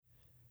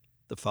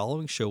The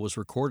following show was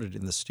recorded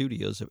in the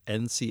studios of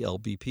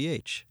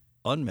NCLBPH,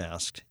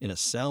 unmasked in a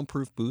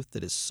soundproof booth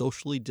that is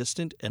socially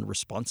distant and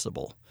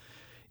responsible.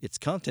 Its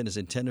content is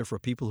intended for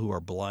people who are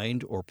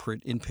blind or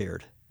print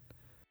impaired.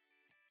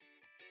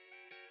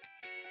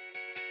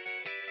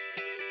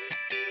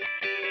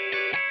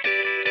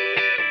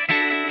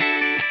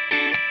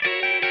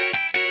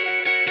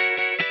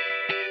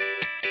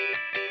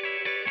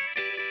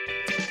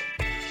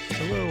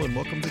 Hello and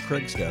welcome to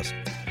Craig's Desk,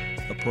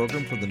 a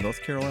program from the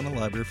North Carolina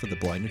Library for the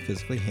Blind and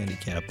Physically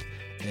Handicapped,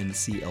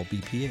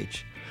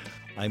 NCLBPH.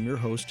 I'm your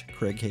host,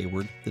 Craig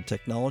Hayward, the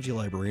Technology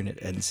Librarian at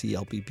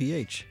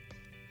NCLBPH.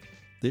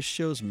 This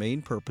show's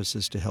main purpose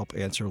is to help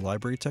answer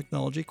library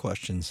technology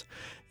questions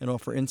and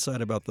offer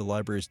insight about the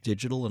library's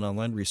digital and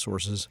online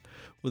resources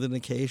with an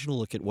occasional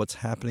look at what's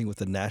happening with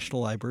the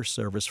National Library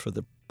Service for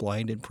the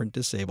Blind and Print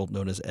Disabled,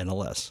 known as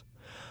NLS.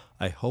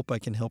 I hope I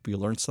can help you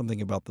learn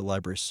something about the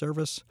library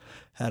service,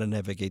 how to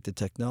navigate the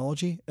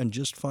technology, and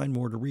just find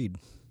more to read.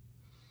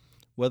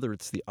 Whether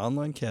it's the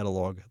online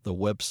catalog, the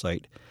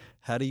website,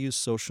 how to use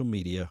social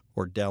media,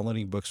 or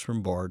downloading books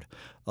from Bard,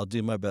 I'll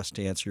do my best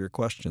to answer your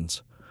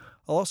questions.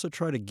 I'll also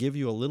try to give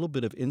you a little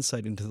bit of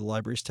insight into the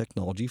library's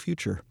technology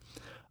future.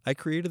 I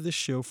created this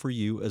show for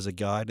you as a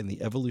guide in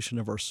the evolution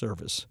of our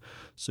service,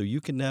 so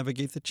you can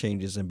navigate the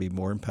changes and be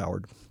more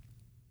empowered.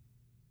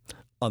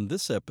 On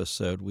this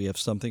episode, we have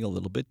something a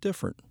little bit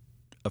different.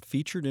 A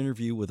featured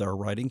interview with our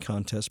writing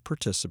contest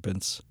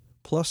participants,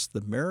 plus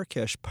the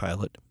Marrakesh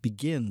pilot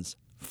begins,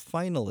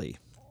 finally.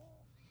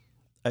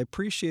 I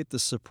appreciate the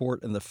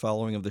support and the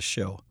following of the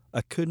show.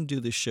 I couldn't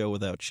do this show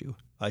without you.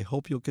 I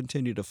hope you'll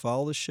continue to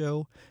follow the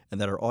show and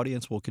that our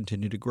audience will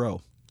continue to grow.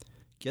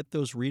 Get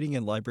those reading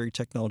and library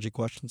technology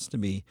questions to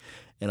me,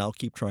 and I'll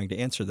keep trying to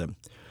answer them.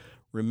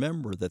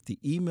 Remember that the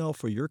email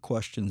for your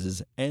questions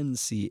is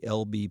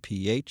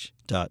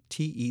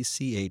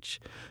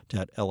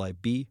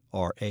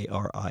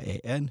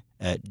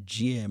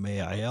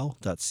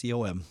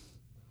nclbph.tech.librarian@gmail.com.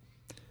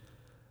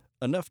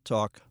 Enough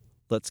talk.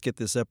 Let's get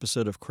this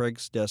episode of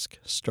Craig's Desk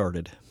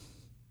started.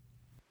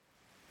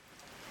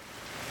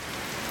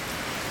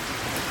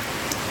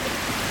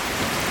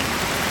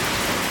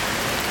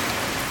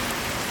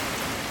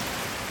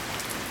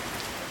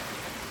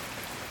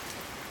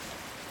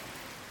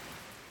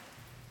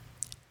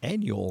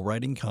 Annual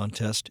Writing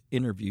Contest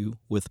Interview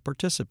with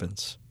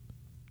Participants.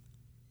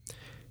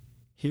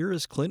 Here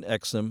is Clint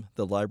Exum,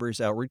 the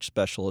library's outreach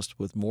specialist,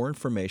 with more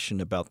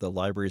information about the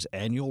library's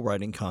annual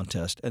writing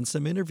contest and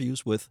some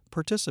interviews with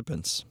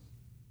participants.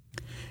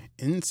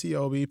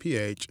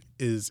 NCLBPH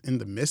is in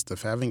the midst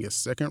of having its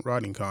second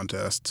writing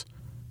contest.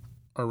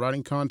 Our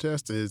writing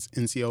contest is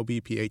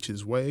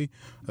NCLBPH's way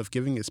of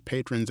giving its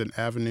patrons an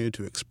avenue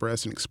to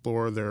express and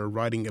explore their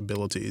writing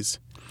abilities.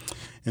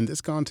 In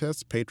this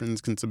contest,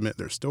 patrons can submit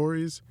their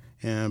stories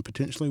and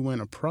potentially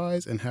win a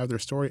prize and have their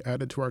story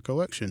added to our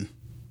collection.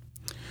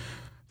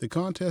 The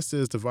contest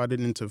is divided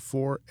into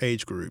 4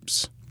 age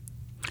groups.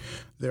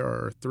 There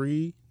are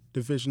 3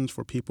 divisions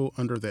for people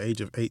under the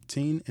age of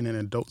 18 and an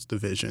adults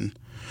division.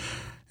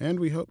 And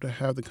we hope to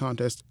have the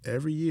contest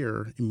every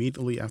year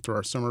immediately after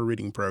our summer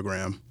reading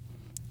program.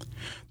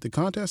 The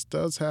contest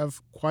does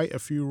have quite a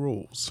few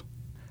rules.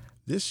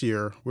 This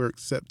year, we're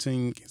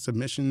accepting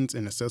submissions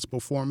in accessible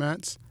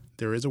formats.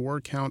 There is a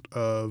word count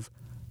of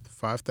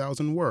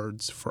 5,000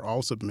 words for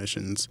all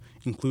submissions,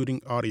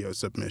 including audio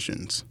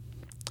submissions.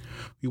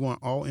 We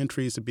want all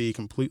entries to be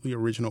completely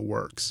original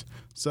works,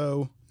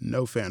 so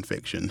no fan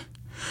fiction.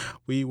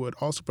 We would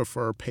also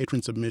prefer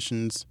patron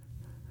submissions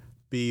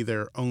be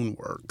their own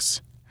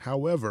works.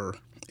 However,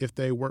 if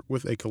they work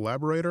with a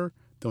collaborator,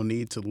 they'll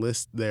need to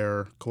list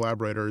their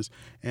collaborators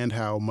and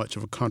how much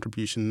of a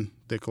contribution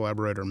the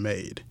collaborator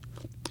made.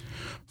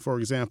 For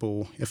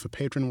example, if a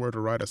patron were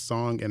to write a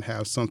song and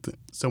have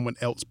someone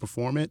else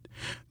perform it,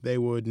 they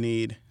would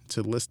need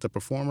to list the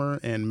performer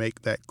and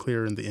make that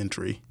clear in the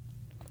entry.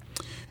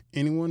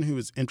 Anyone who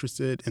is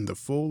interested in the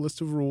full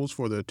list of rules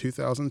for the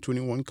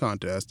 2021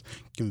 contest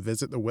can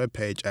visit the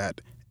webpage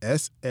at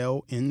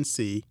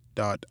slnc.info/W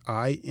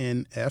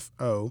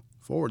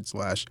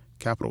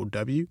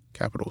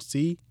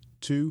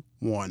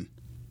C21.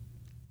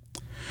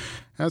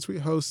 As we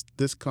host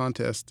this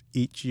contest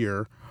each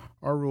year,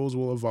 our rules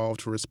will evolve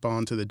to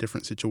respond to the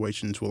different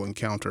situations we'll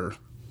encounter.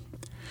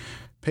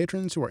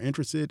 Patrons who are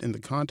interested in the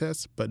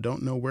contest but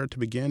don't know where to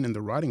begin in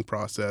the writing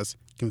process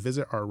can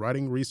visit our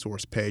writing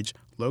resource page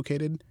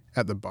located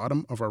at the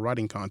bottom of our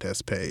writing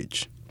contest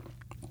page.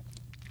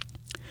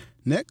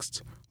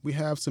 Next, we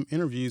have some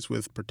interviews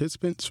with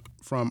participants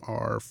from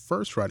our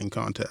first writing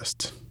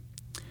contest.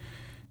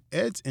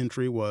 Ed's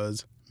entry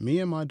was Me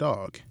and My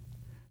Dog.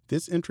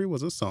 This entry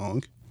was a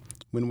song.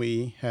 When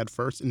we had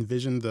first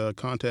envisioned the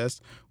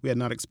contest, we had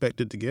not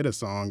expected to get a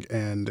song,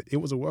 and it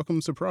was a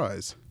welcome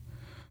surprise.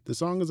 The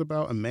song is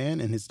about a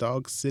man and his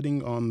dog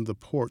sitting on the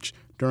porch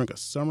during a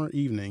summer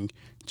evening,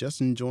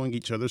 just enjoying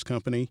each other's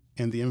company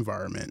and the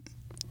environment.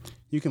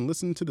 You can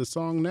listen to the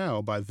song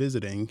now by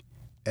visiting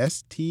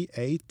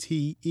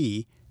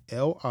STATELIBRARY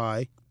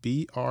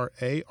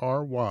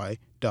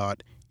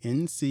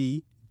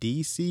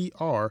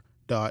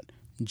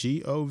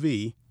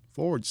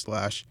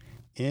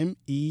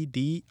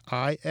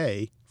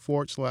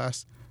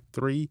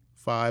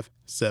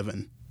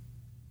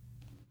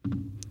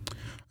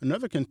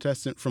Another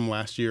contestant from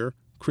last year,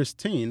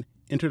 Christine,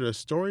 entered a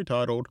story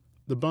titled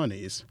The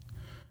Bunnies.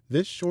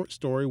 This short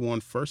story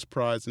won first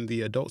prize in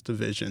the adults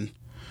division.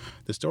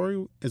 The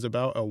story is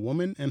about a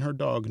woman and her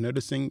dog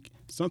noticing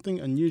something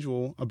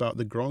unusual about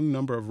the growing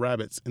number of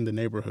rabbits in the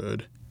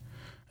neighborhood.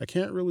 I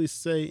can't really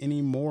say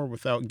any more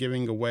without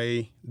giving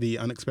away the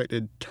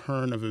unexpected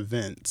turn of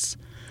events.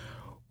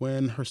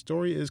 When her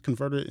story is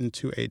converted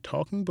into a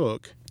talking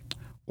book,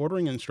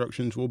 ordering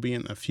instructions will be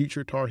in a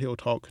future Tar Heel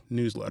Talk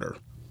newsletter.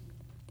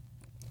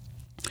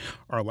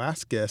 Our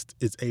last guest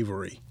is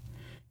Avery.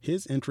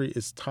 His entry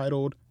is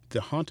titled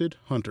The Haunted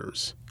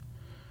Hunters.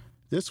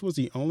 This was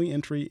the only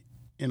entry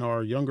in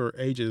our younger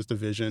ages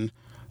division,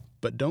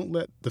 but don't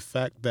let the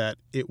fact that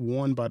it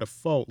won by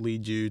default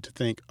lead you to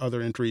think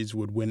other entries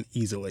would win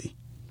easily.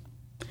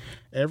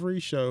 Avery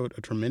showed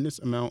a tremendous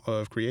amount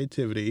of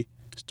creativity,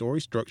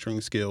 story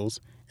structuring skills,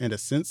 and a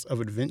sense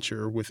of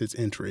adventure with his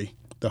entry,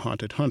 The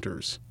Haunted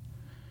Hunters.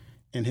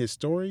 In his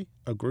story,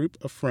 a group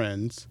of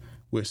friends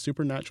with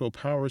supernatural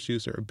powers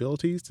use their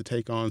abilities to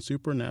take on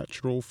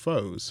supernatural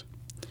foes.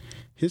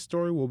 His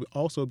story will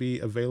also be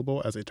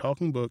available as a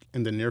talking book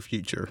in the near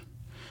future.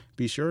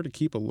 Be sure to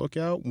keep a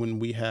lookout when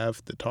we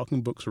have the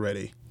talking books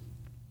ready.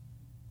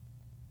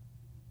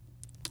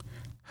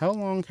 How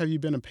long have you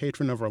been a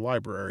patron of our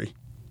library?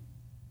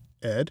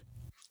 Ed?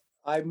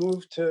 I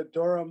moved to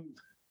Durham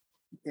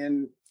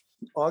in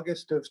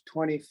August of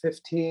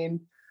 2015,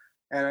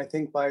 and I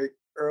think by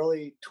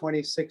early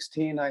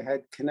 2016, I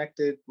had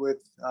connected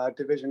with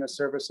Division of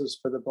Services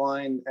for the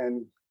Blind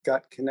and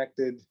got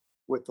connected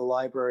with the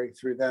library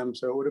through them.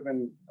 So it would have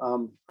been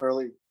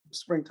early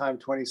springtime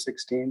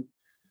 2016.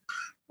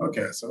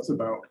 Okay, so it's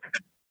about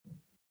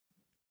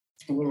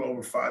a little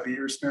over 5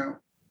 years now.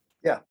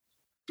 Yeah.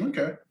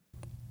 Okay.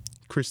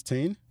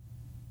 Christine?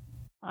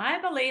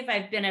 I believe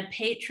I've been a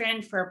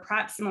patron for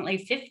approximately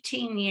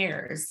 15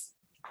 years.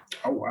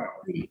 Oh, wow.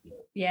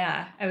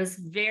 Yeah, I was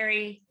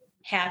very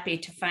happy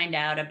to find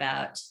out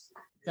about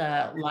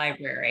the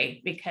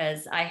library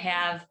because I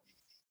have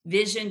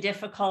vision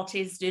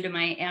difficulties due to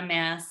my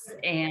MS,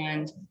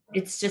 and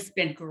it's just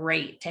been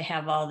great to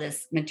have all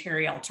this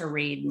material to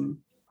read and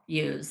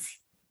use.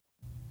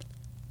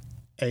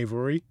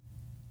 Avery?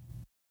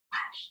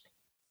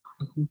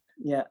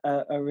 Yeah,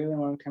 a really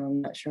long time.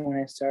 I'm not sure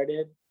when I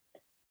started,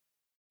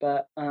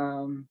 but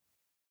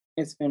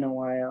it's been a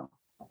while.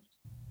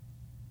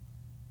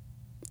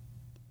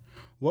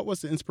 What was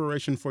the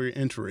inspiration for your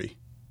entry?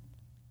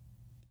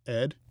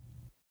 Ed?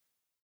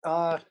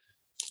 Well,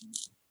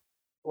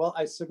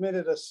 I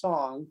submitted a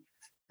song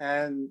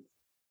that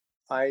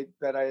I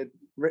had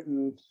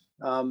written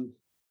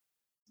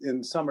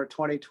in summer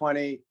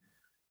 2020.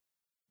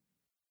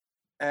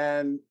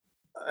 And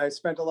I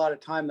spent a lot of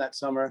time that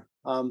summer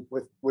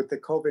with the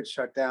COVID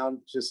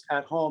shutdown, just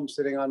at home,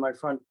 sitting on my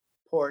front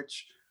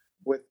porch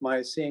with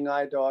my seeing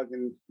eye dog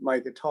and my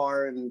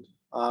guitar, and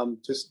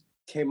just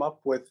came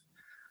up with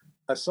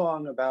a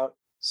song about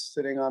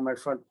sitting on my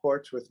front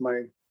porch with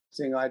my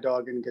seeing eye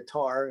dog and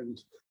guitar.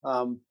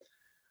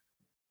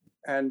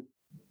 And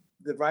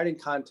the writing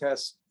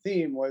contest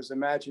theme was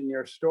Imagine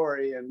Your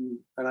Story. And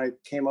I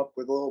came up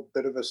with a little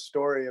bit of a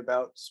story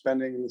about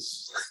spending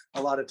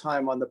a lot of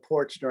time on the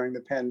porch during the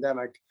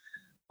pandemic.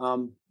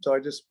 So I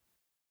just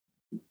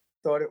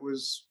thought it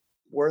was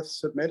worth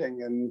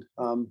submitting. And,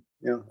 I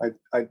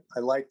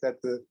like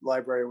that the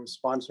library was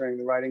sponsoring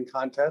the writing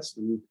contest,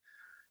 and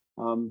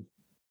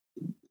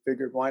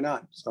figured why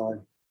not? So I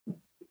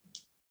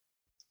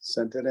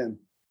sent it in.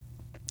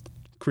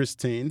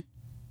 Christine?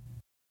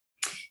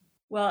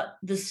 Well,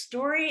 the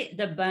story,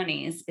 The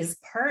Bunnies, is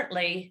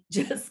partly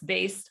just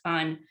based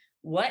on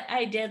what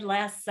I did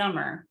last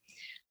summer.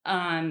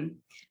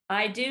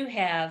 I do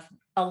have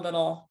a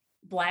little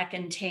black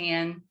and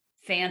tan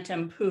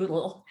phantom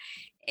poodle.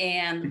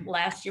 And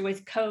last year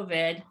with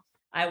COVID,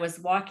 I was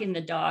walking the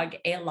dog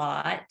a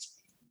lot.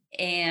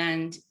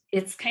 And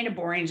it's kind of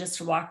boring just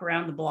to walk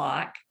around the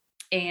block.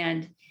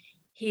 And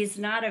he's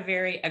not a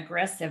very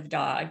aggressive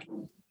dog.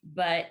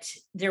 But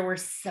there were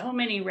so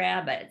many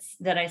rabbits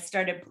that I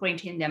started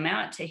pointing them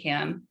out to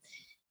him.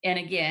 And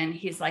again,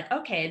 he's like,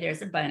 okay,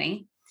 there's a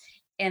bunny.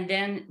 And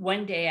then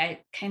one day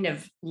I kind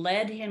of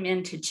led him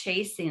into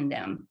chasing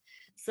them.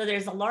 So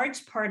there's a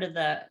large part of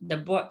the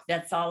book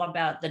that's all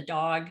about the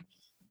dog,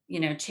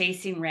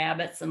 chasing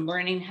rabbits and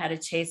learning how to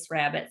chase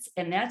rabbits.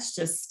 And that's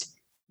just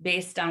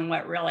based on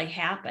what really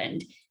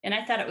happened. And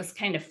I thought it was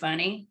kind of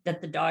funny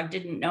that the dog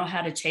didn't know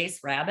how to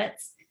chase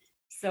rabbits.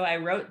 So I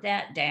wrote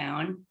that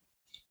down.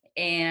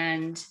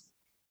 And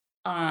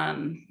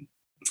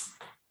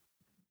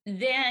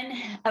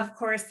then, of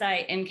course,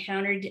 I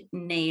encountered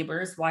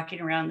neighbors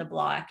walking around the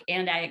block,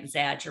 and I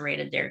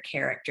exaggerated their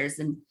characters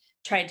and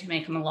tried to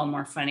make them a little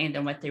more funny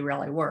than what they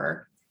really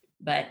were.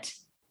 But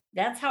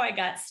that's how I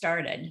got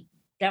started.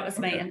 That was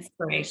my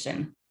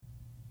inspiration.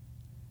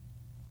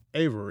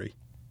 Avery?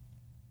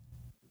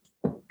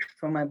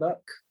 for my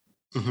book.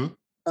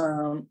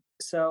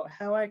 So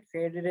how I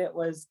created it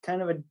was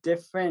kind of a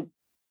different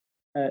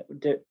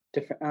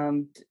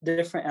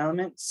different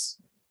elements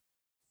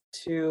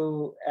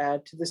to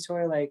add to the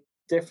story, like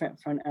different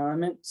fun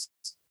elements,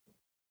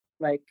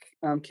 like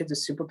kids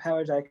with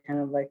superpowers. I kind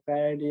of like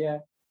that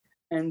idea.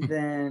 And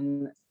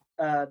then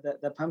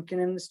the pumpkin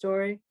in the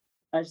story,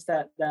 I just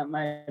thought that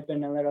might have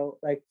been a little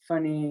like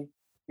funny,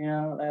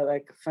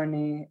 like a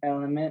funny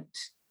element.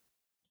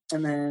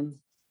 And then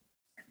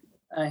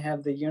I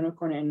have the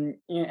unicorn, and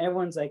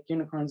everyone's like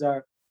unicorns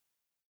are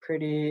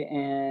pretty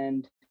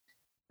and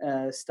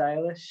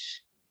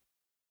stylish.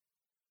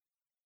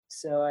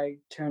 So I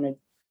turned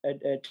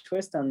a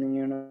twist on the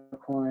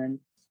unicorn,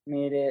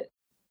 made it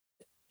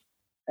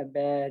a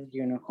bad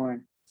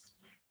unicorn.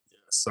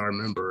 Yes, I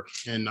remember,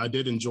 and I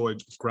did enjoy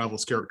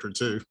Gravel's character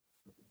too.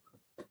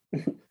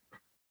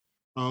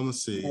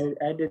 Let's see.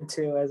 I did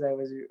too, as I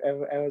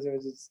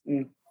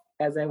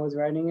was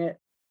writing it.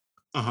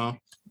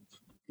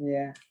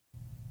 Yeah.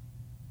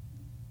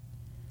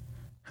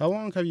 How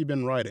long have you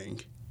been writing,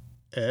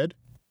 Ed?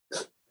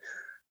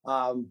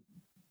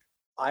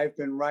 I've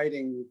been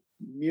writing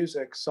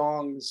music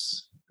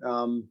songs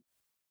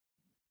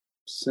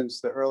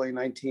since the early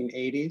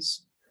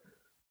 1980s.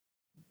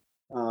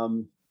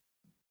 And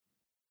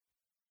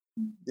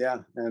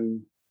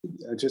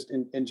just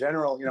in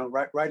general,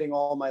 writing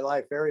all my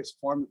life, various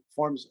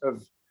forms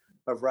of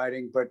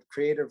writing, but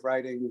creative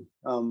writing,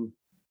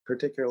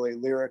 particularly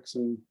lyrics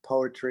and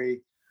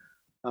poetry,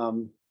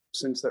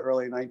 since the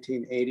early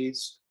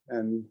 1980s,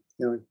 and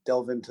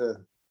delve into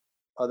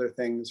other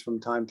things from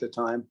time to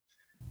time.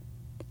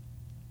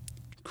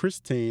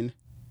 Christine.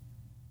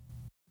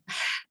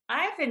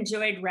 I've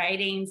enjoyed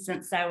writing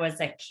since I was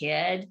a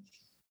kid,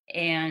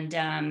 and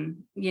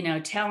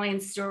telling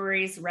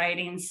stories,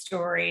 writing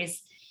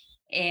stories.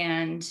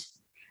 And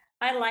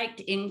I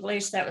liked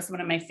English. That was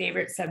one of my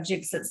favorite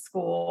subjects at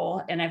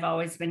school, and I've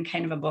always been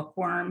kind of a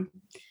bookworm.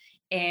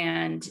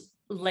 And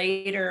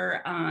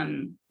later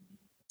I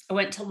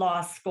went to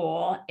law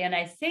school, and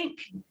I think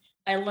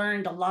I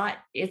learned a lot.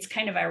 It's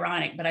kind of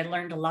ironic, but I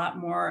learned a lot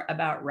more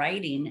about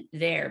writing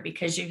there,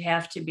 because you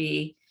have to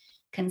be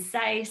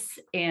concise,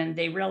 and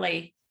they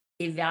really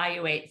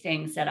evaluate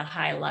things at a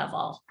high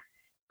level,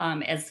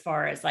 as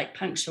far as like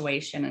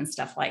punctuation and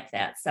stuff like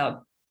that.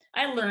 So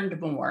I learned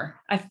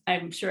more.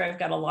 I'm sure I've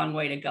got a long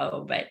way to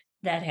go, but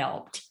that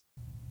helped.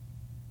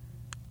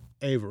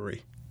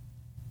 Avery.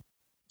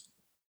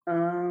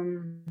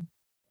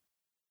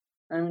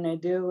 I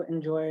do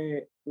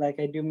enjoy, like,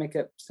 I do make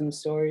up some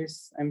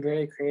stories. I'm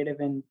very creative,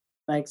 and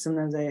like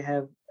sometimes I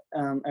have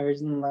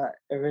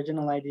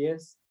original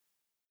ideas.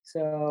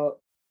 So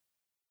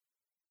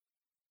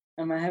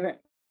I haven't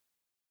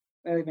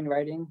really been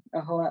writing a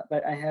whole lot,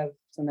 but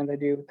sometimes I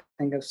do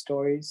think of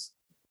stories.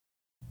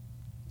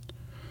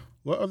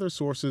 What other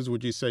sources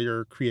would you say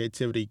your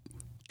creativity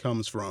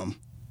comes from,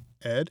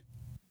 Ed?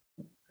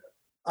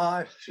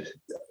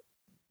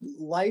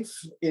 Life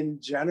in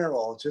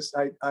general. Just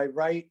I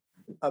write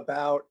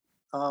about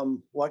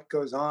what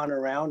goes on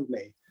around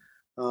me,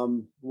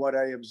 what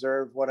I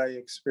observe, what I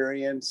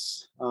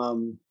experience.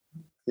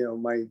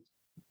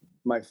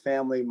 My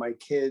family, my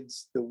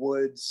kids, the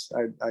woods.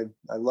 I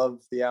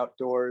love the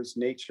outdoors.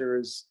 Nature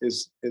is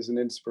an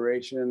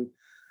inspiration.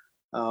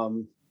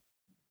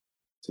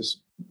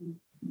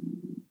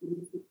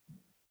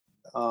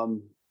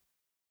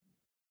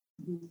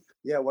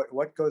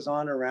 What goes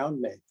on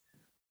around me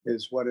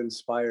is what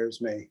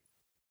inspires me.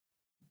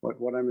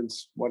 What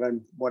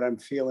I'm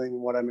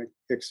feeling, what I'm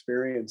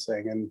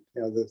experiencing. And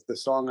the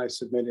song I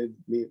submitted,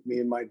 me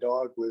and my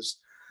dog, was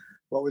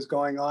what was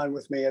going on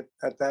with me at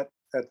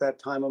that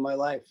time of my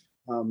life,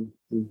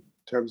 in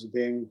terms of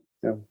being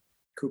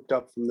cooped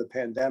up from the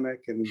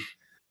pandemic and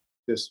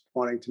just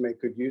wanting to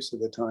make good use of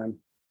the time.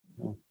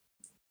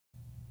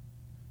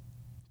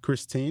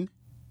 Christine?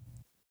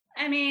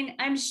 I mean,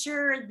 I'm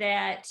sure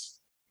that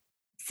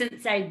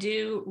since I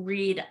do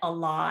read a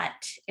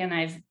lot, and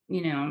I've,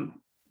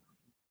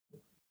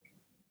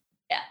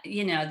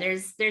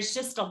 there's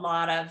just a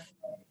lot of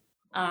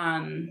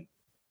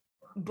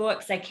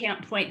books. I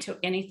can't point to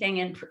anything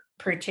in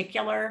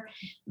particular,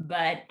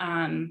 but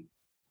and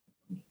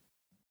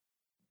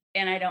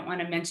I don't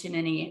want to mention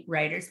any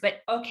writers,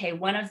 but okay,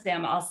 one of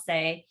them I'll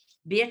say,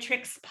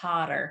 Beatrix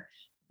Potter.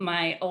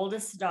 My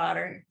oldest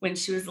daughter, when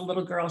she was a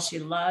little girl, she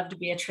loved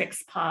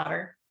Beatrix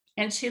Potter,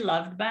 and she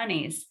loved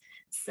bunnies.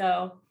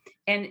 So,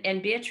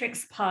 and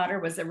Beatrix Potter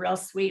was a real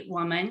sweet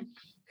woman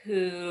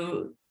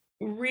who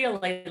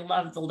really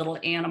loved the little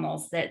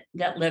animals that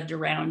lived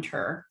around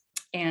her,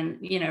 and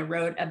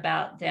wrote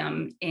about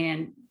them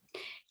and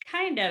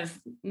kind of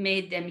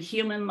made them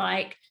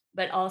human-like,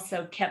 but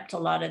also kept a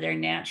lot of their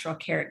natural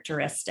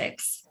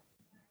characteristics.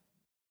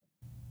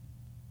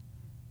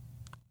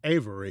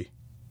 Avery.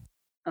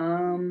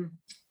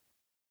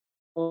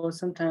 Well,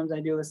 sometimes I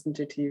do listen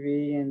to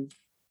TV,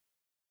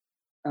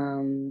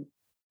 and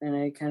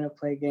I kind of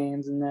play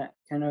games and that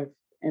kind of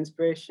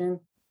inspiration,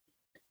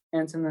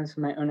 and sometimes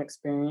from my own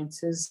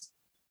experiences.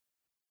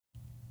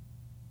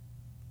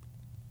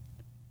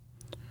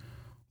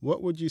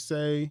 What would you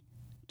say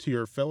to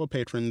your fellow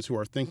patrons who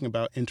are thinking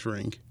about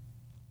entering?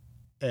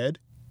 Ed?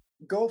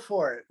 Go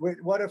for it.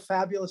 What a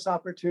fabulous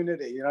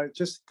opportunity.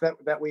 Just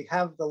that we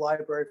have the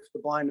Library for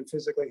the Blind and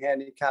Physically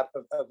Handicapped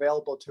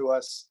available to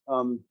us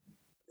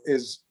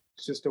is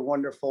just a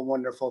wonderful,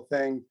 wonderful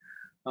thing.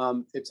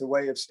 It's a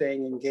way of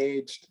staying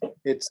engaged.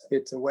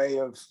 It's a way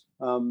of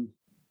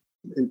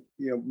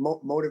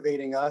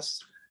motivating us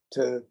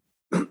to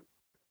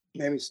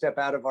maybe step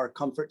out of our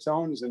comfort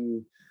zones.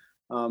 And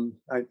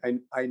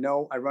I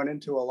know I run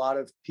into a lot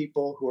of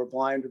people who are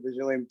blind or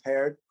visually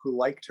impaired who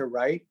like to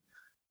write.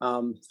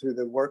 Through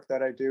the work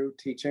that I do,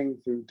 teaching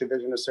through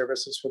Division of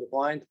Services for the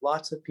Blind,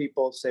 lots of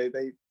people say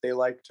they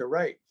like to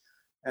write.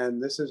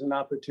 And this is an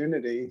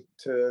opportunity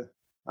to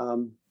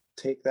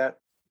take that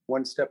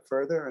one step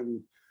further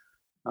and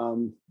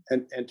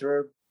enter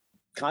a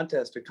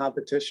contest, a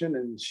competition,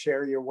 and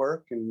share your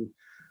work and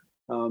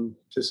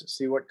just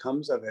see what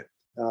comes of it.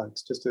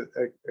 It's just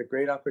a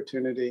great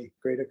opportunity,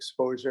 great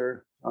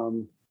exposure,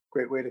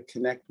 great way to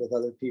connect with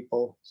other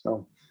people.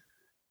 So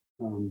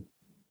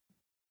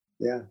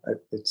yeah,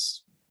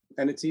 it's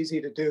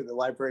easy to do. The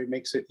library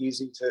makes it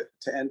easy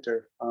to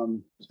enter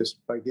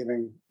just by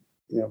giving,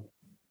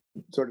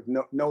 sort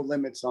of no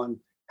limits on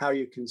how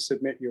you can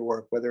submit your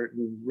work, whether it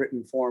in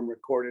written form,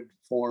 recorded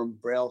form,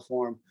 Braille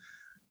form.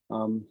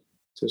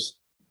 Just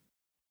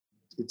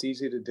it's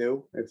easy to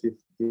do. If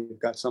you've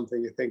got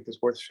something you think is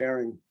worth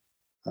sharing,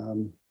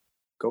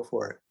 go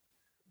for it.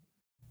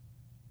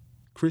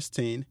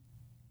 Christine?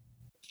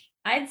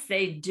 I'd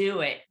say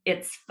do it.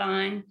 It's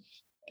fun.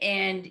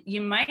 And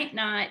you might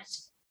not,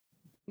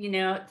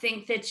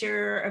 think that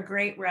you're a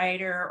great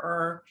writer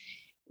or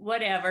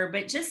whatever,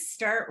 but just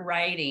start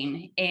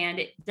writing.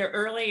 And the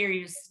earlier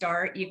you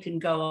start, you can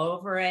go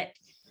over it.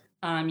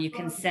 You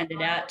can send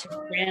it out to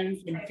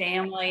friends and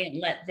family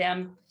and let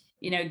them,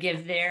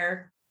 give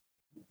their,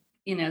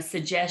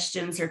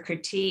 suggestions or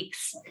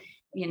critiques.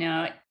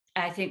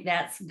 I think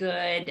that's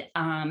good.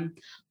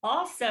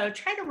 Also,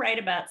 try to write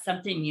about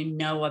something you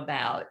know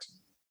about.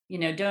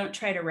 Don't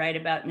try to write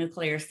about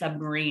nuclear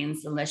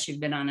submarines unless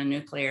you've been on a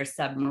nuclear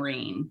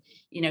submarine.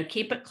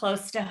 Keep it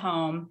close to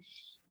home.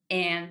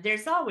 And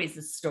there's always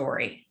a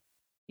story,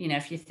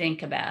 if you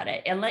think about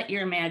it, and let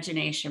your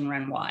imagination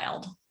run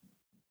wild.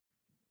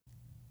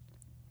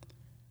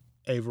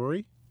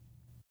 Avery?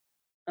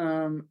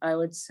 I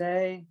would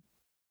say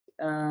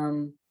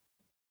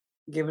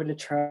give it a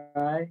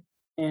try.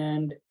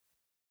 And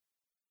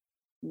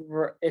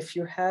if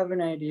you have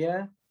an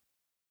idea,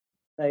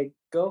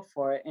 go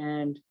for it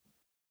and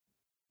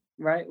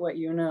write what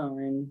you know,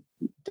 and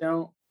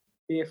don't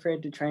be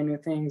afraid to try new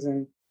things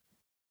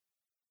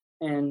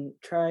and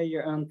try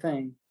your own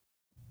thing.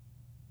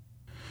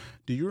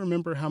 Do you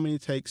remember how many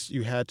takes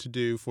you had to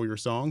do for your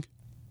song?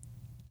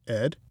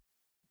 Ed?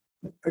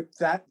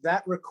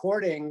 That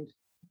recording,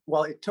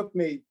 well, it took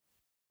me,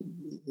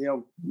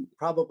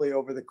 probably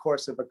over the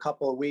course of a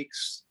couple of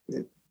weeks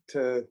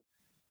to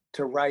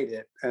write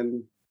it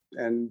and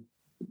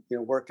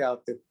work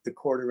out the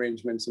chord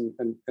arrangements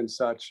and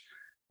such.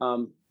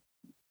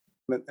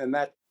 And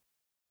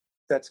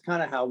that's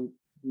kind of how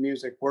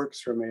music works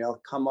for me.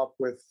 I'll come up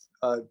with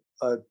a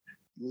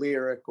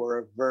lyric or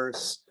a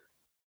verse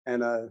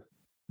and a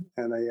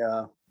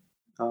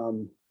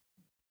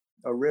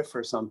riff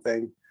or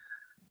something,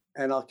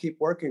 and I'll keep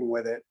working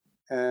with it.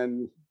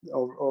 And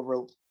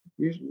over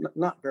usually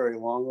not very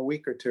long, a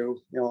week or two,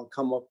 I'll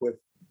come up with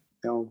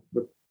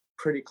with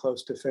pretty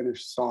close to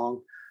finished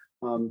song.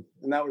 And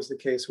that was the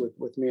case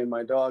with me and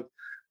my dog.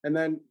 And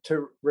then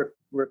to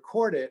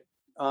record it,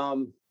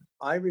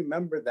 I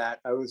remember that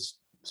I was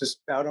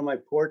just out on my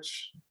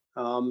porch,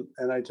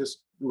 and I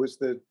just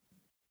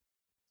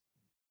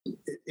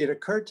it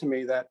occurred to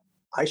me that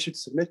I should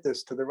submit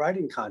this to the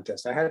writing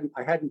contest. I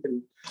hadn't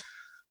been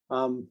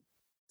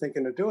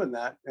thinking of doing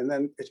that, and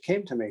then it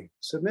came to me: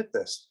 submit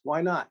this.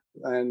 Why not?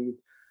 And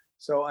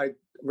so I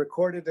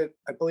recorded it,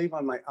 I believe,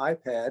 on my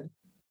iPad,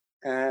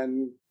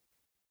 and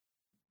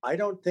I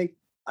don't think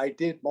I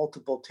did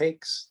multiple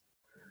takes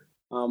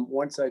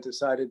once I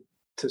decided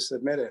to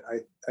submit it.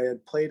 I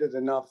had played it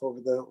enough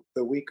over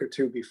the week or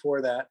two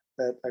before that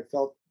I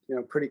felt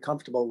pretty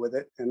comfortable with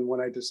it. And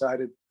when I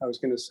decided I was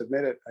going to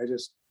submit it, I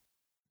just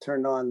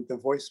turned on the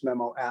voice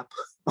memo app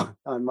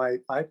on my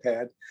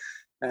iPad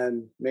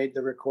and made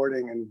the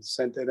recording and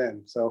sent it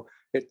in. So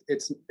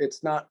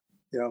it's not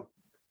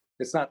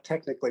it's not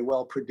technically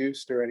well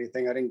produced or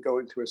anything. I didn't go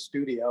into a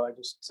studio. I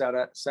just sat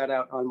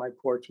out on my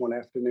porch one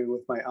afternoon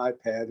with my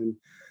iPad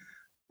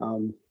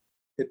and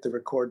hit the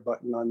record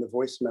button on the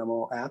voice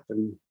memo app,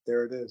 and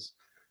there it is.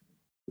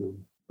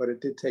 But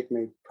it did take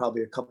me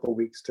probably a couple of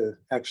weeks to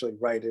actually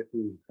write it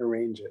and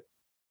arrange it.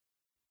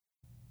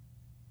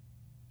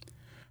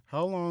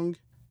 How long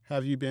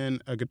have you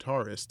been a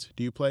guitarist?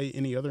 Do you play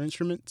any other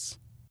instruments?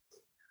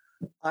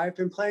 I've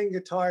been playing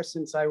guitar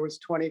since I was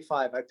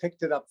 25. I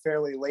picked it up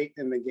fairly late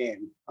in the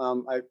game.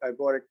 I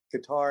bought a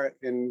guitar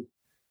in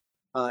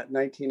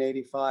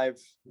 1985,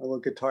 a little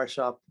guitar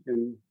shop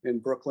in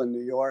Brooklyn,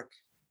 New York.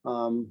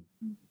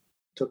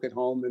 Took it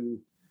home and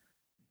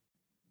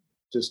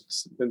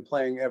just been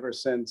playing ever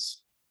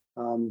since.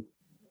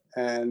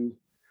 And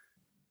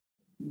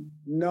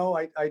no,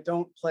 I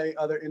don't play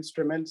other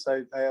instruments.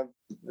 I have,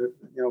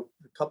 a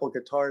couple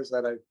guitars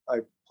that I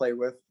play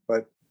with,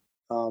 but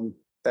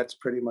that's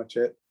pretty much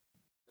it.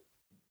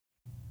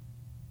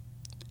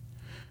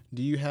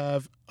 Do you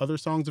have other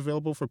songs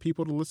available for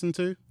people to listen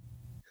to?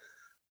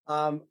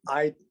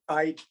 I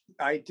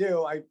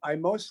do. I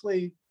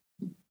mostly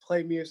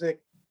play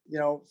music,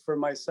 for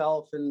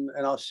myself, and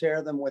I'll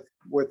share them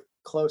with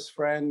close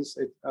friends.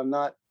 I'm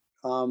not,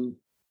 I'm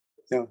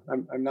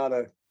not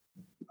a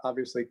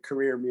obviously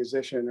career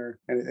musician,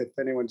 and if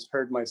anyone's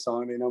heard my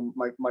song, they know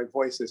my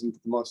voice isn't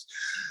the most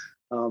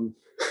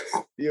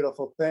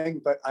beautiful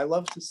thing, but I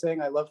love to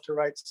sing. I love to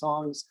write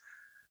songs,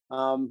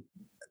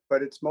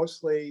 but it's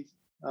mostly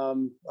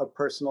a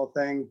personal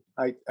thing.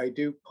 I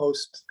do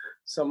post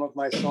some of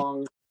my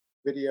song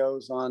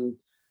videos on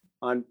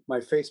my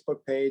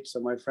Facebook page,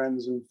 so my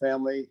friends and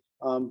family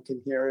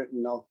can hear it,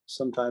 and I'll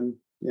sometimes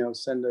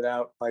send it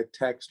out by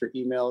text or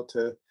email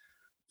to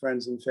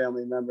friends and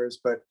family members.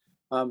 But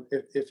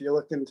if you're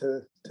looking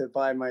to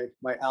buy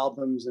my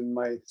albums and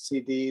my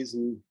CDs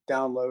and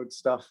download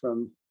stuff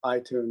from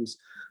iTunes,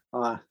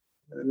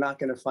 not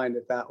going to find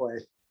it that way.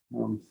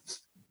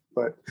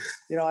 But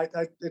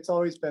it's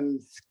always been,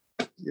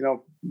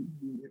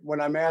 when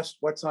I'm asked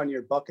what's on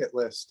your bucket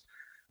list,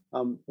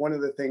 one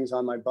of the things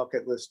on my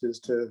bucket list is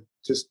to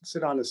just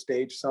sit on a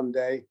stage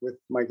someday with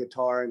my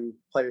guitar and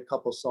play a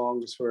couple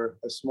songs for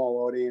a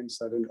small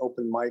audience at an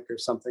open mic or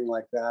something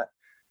like that.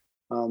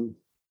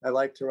 I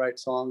like to write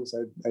songs.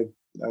 I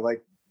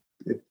like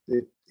it.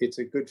 It's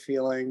a good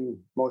feeling.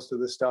 Most of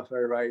the stuff I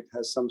write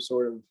has some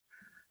sort of,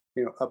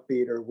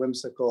 upbeat or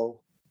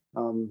whimsical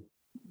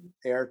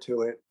air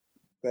to it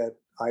that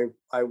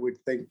I would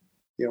think,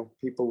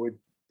 people would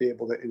be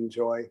able to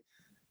enjoy.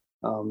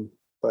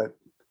 But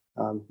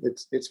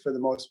it's for the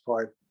most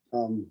part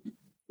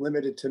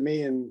limited to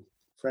me and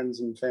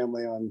friends and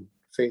family on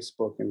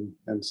Facebook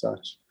and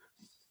such.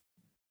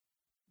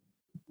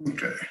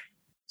 Okay.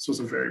 So it's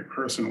a very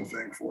personal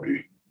thing for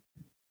you.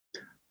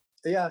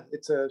 Yeah,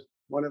 it's a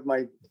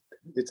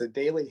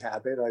daily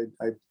habit.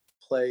 I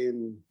play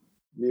in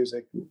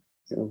music,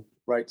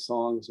 write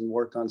songs and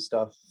work on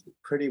stuff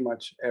pretty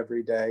much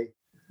every day.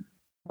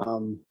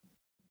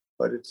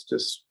 But it's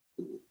just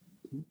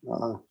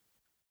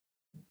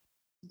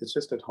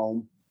at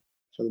home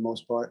for the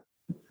most part.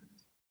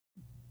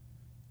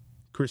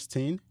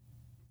 Christine,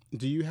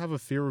 do you have a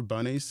fear of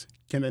bunnies?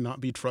 Can they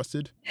not be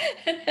trusted?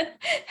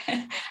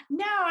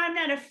 No, I'm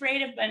not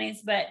afraid of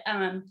bunnies, but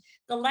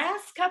the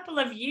last couple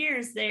of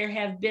years there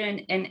have been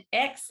an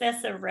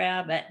excess of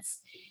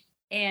rabbits.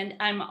 And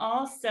I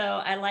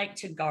like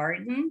to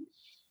garden,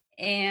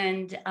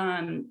 and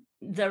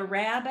the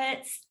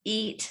rabbits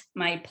eat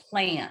my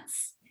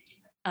plants.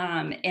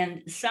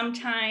 And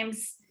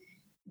sometimes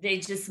they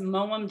just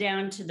mow them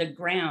down to the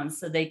ground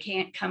so they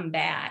can't come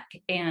back.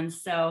 And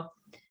so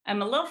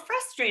I'm a little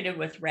frustrated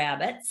with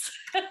rabbits,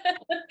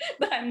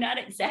 but I'm not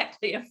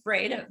exactly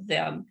afraid of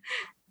them.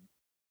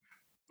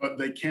 But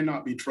they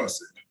cannot be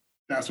trusted.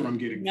 That's what I'm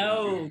getting.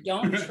 No,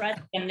 don't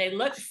trust them. They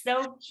look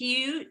so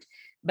cute,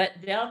 but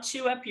they'll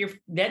chew up your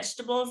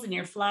vegetables and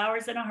your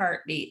flowers in a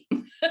heartbeat.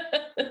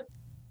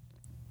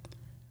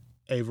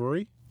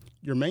 Avery,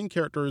 your main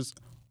characters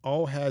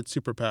all had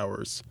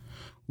superpowers.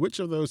 Which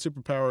of those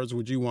superpowers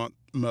would you want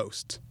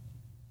most?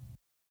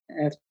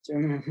 I have to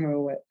remember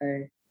what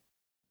I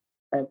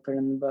put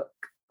in the book.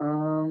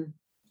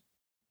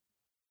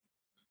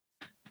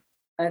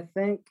 I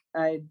think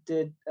I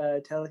did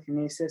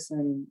telekinesis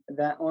in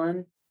that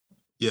one.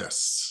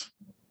 Yes.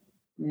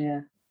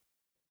 Yeah.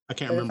 I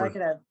can't But remember. if I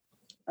could have,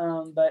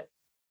 but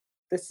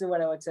this is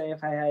what I would say if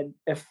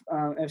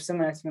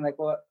someone asked me like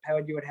what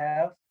power you would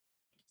have,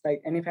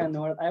 like any power in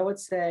the world, I would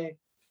say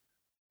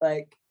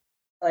like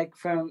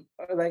if I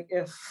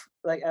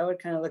would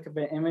kind of look up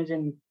an image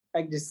and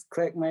I could just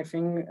click my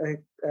finger,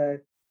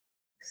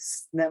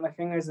 snap my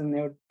fingers, and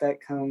they would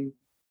come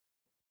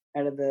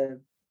out of the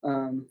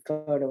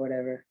photo,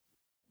 whatever,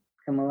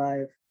 come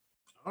alive.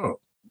 Oh,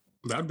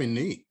 that'd be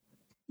neat.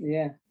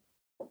 Yeah.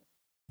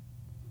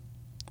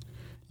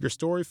 Your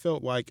story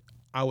felt like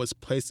I was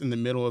placed in the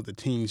middle of the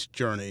teen's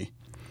journey.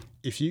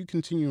 If you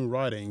continue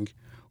writing,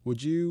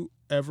 would you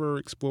ever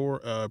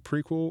explore a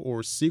prequel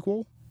or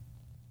sequel?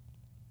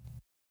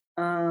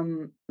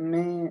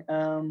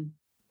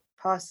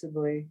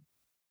 Possibly.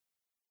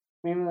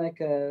 Maybe like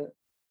a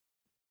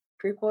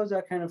prequels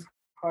are kind of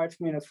hard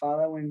for me to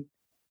follow when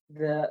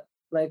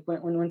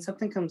when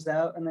something comes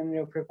out and then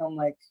prequel, I'm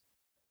like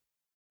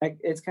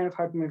it's kind of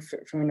hard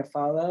for me to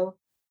follow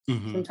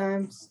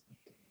sometimes.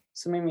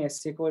 So maybe a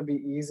sequel would be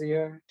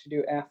easier to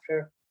do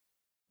after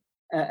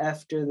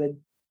the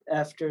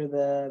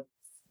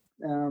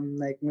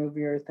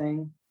movie or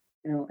thing,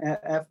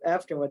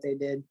 after what they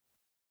did.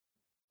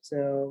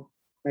 So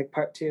like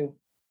part 2.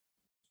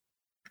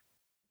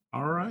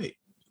 All right.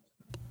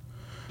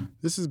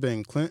 This has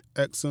been Clint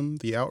Exum,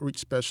 the outreach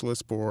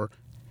specialist for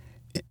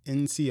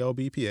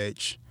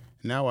NCLBPH.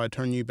 Now I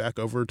turn you back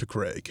over to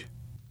Craig.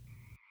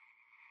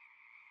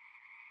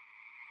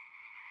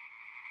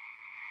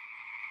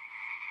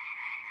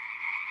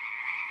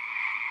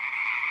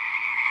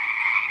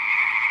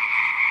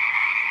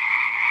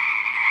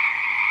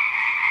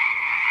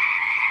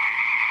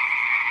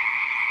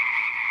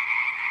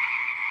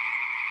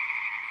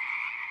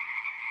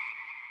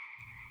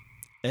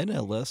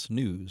 NLS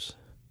News.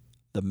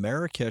 The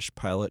Marrakesh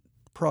pilot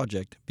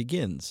project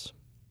begins.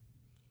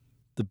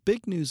 The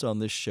big news on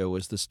this show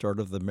is the start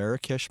of the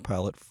Marrakesh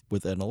pilot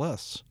with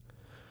NLS.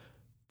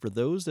 For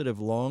those that have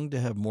longed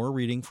to have more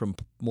reading from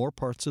more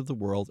parts of the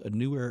world, a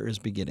new era is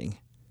beginning.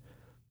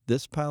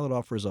 This pilot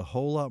offers a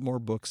whole lot more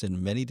books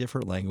in many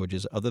different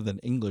languages other than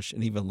English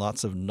and even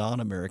lots of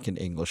non-American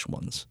English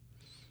ones.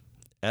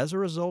 As a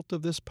result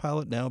of this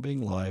pilot now being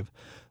live,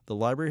 the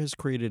library has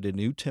created a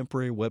new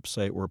temporary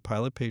website where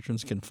pilot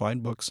patrons can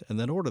find books and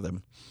then order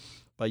them.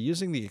 By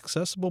using the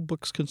Accessible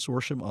Books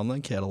Consortium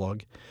online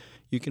catalog,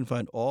 you can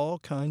find all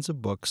kinds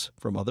of books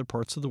from other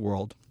parts of the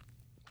world,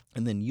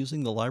 and then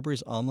using the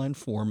library's online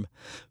form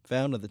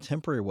found on the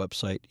temporary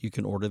website, you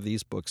can order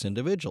these books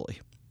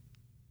individually.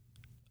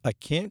 I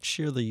can't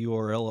share the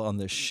URL on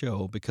this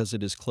show because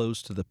it is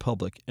closed to the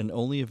public and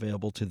only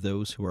available to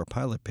those who are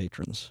pilot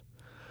patrons.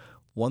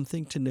 One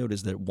thing to note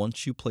is that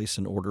once you place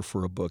an order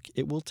for a book,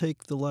 it will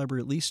take the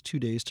library at least 2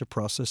 days to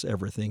process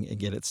everything and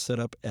get it set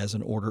up as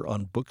an order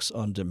on Books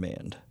on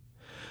Demand.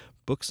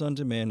 Books on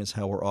Demand is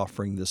how we're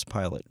offering this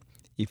pilot.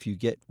 If you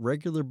get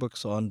regular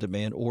Books on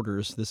Demand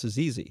orders, this is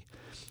easy.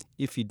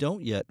 If you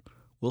don't yet,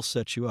 we'll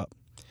set you up.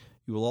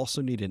 You will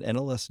also need an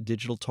NLS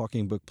digital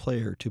talking book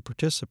player to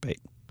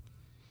participate.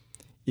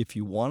 If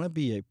you want to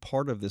be a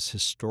part of this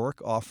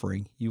historic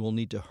offering, you will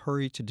need to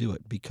hurry to do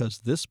it because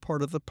this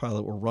part of the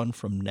pilot will run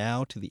from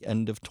now to the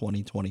end of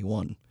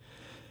 2021.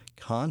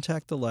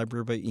 Contact the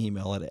library by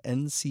email at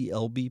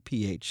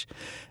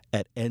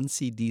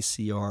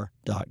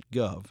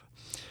nclbph@ncdcr.gov.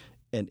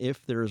 And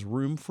if there is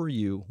room for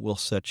you, we'll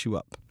set you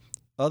up.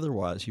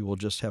 Otherwise, you will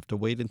just have to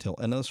wait until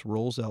NLS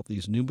rolls out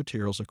these new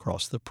materials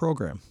across the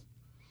program.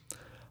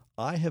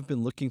 I have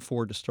been looking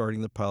forward to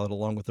starting the pilot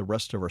along with the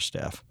rest of our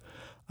staff.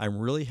 I'm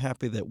really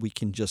happy that we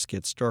can just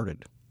get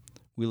started.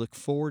 We look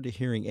forward to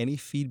hearing any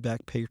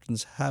feedback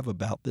patrons have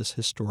about this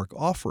historic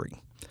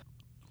offering.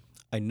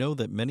 I know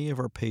that many of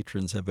our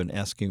patrons have been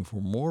asking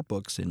for more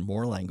books in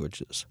more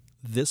languages.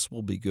 This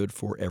will be good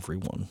for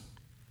everyone.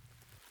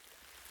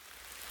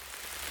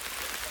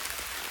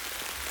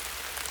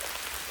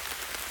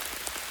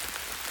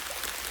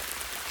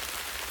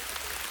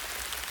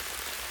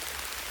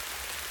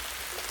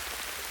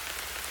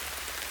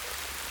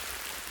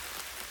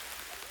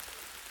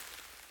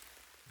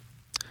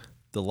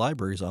 The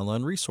library's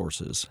online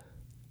resources.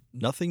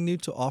 Nothing new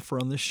to offer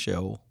on this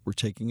show. We're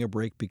taking a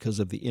break because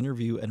of the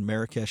interview and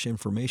Marrakesh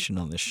information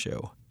on this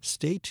show.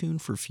 Stay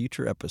tuned for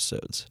future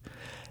episodes.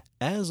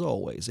 As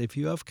always, if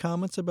you have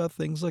comments about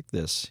things like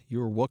this,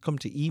 you are welcome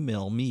to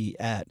email me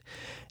at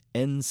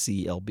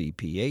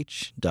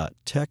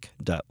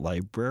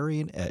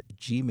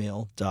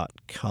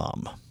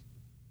nclbph.tech.librarian@gmail.com.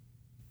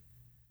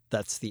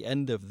 That's the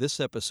end of this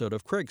episode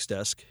of Craig's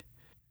Desk.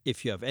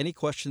 If you have any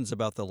questions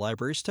about the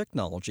library's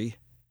technology,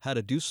 how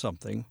to do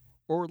something,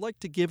 or would like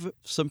to give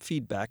some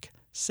feedback,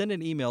 send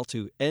an email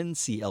to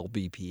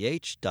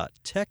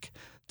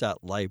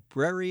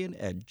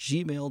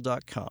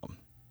nclbph.tech.librarian@gmail.com.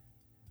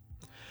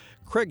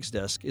 Craig's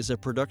Desk is a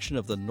production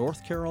of the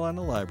North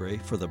Carolina Library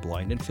for the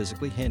Blind and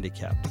Physically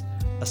Handicapped,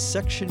 a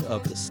section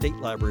of the State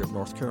Library of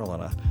North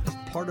Carolina,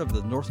 part of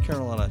the North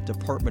Carolina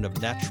Department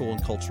of Natural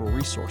and Cultural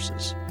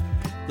Resources.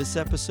 This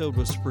episode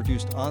was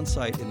produced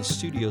on-site in the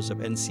studios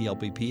of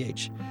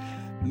NCLBPH.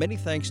 Many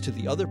thanks to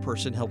the other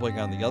person helping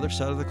on the other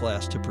side of the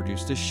glass to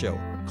produce this show,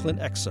 Clint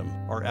Exum,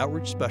 our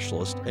outreach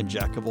specialist and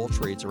jack of all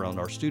trades around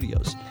our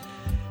studios.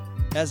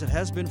 As it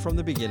has been from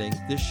the beginning,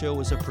 this show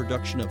is a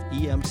production of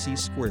EMC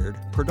Squared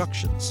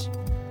Productions.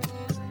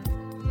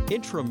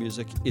 Intro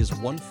music is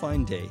One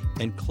Fine Day,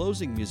 and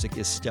closing music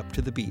is Step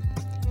to the Beat,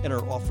 and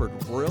are offered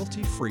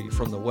royalty-free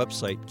from the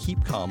website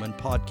Keep Calm and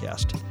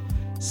Podcast.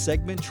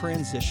 Segment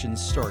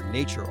transitions starring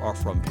nature are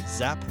from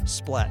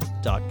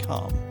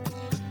zapsplat.com.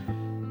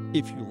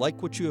 If you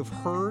like what you have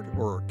heard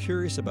or are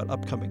curious about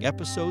upcoming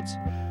episodes,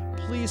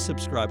 please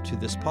subscribe to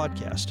this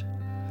podcast.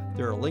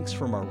 There are links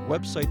from our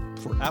website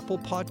for Apple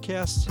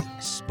Podcasts,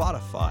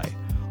 Spotify,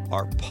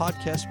 our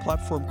podcast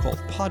platform called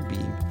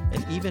Podbean,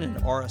 and even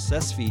an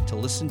RSS feed to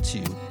listen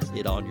to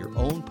it on your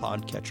own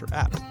podcatcher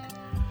app.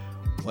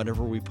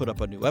 Whenever we put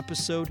up a new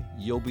episode,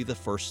 you'll be the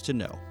first to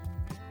know.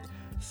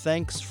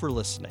 Thanks for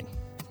listening.